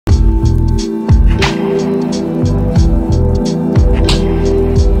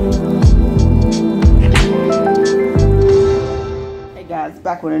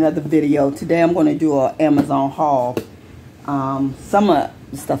back with another video. Today I'm going to do an Amazon haul. Some of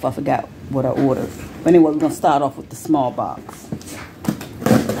the stuff I forgot what I ordered. But anyway, we're going to start off with the small box.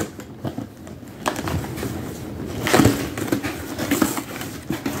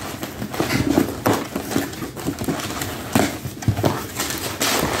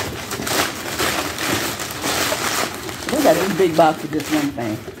 We got this big box of this one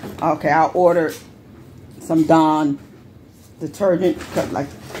thing. Okay, I ordered some Dawn detergent, like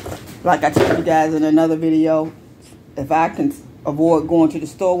I told you guys in another video. If I can avoid going to the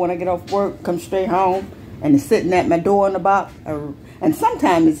store when I get off work, come straight home, and it's sitting at my door in the box. And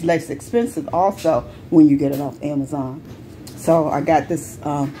sometimes it's less expensive also when you get it off Amazon. So I got this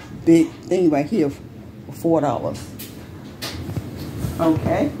big thing right here for $4.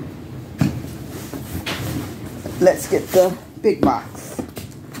 Okay. Let's get the big box.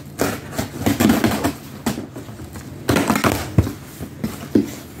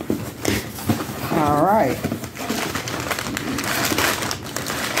 All right.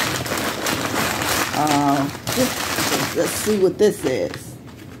 Let's see what this is.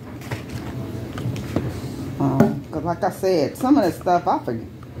 Because like I said, some of the stuff I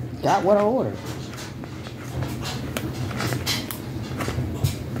forgot what I ordered.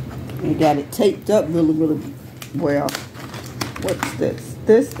 You got it taped up really well. What's this?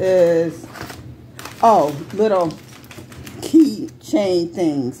 This is, little key chain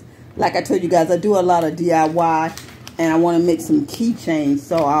things. Like I told you guys, I do a lot of DIY, and I want to make some keychains,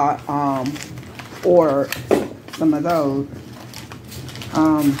 so I order some of those.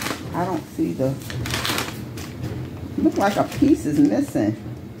 I don't see look like a piece is missing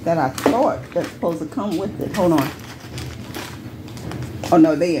that I thought that's supposed to come with it. Hold on. Oh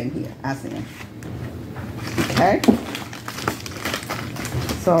no, they in here. I see them. Okay.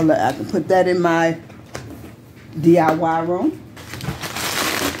 So I can put that in my DIY room.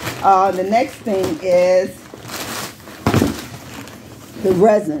 The next thing is the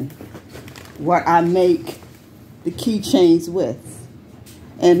resin, what I make the keychains with.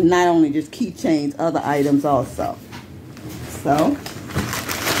 And not only just keychains, other items also. So,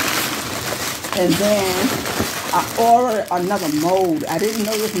 and then I ordered another mold. I didn't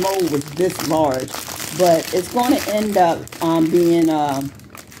know this mold was this large, but it's going to end up being a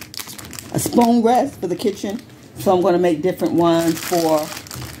spoon rest for the kitchen. So I'm going to make different ones for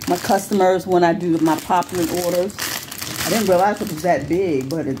my customers when I do my popping orders. I didn't realize it was that big,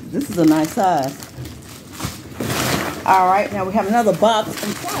 but this is a nice size. All right, now we have another box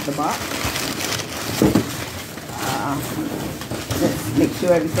inside the box. Let's make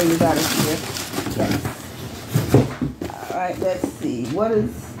sure everything is out of here. Yes. All right, let's see. What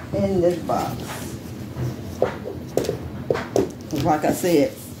is in this box? Like I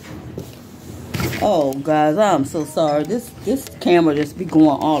said, oh, guys, I'm so sorry. This camera just be going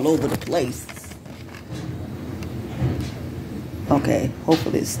all over the place. Okay,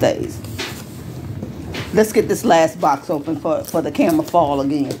 hopefully it stays. Let's get this last box open for the camera fall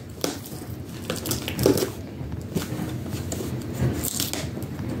again.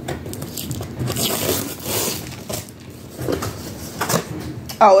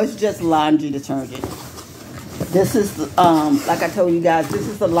 Oh, it's just laundry detergent. This is, like I told you guys, this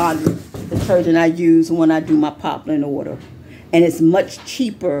is the laundry detergent I use when I do my popping order. And it's much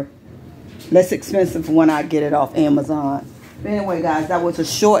cheaper, less expensive when I get it off Amazon. But anyway, guys, that was a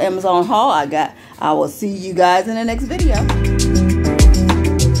short Amazon haul I got. I will see you guys in the next video.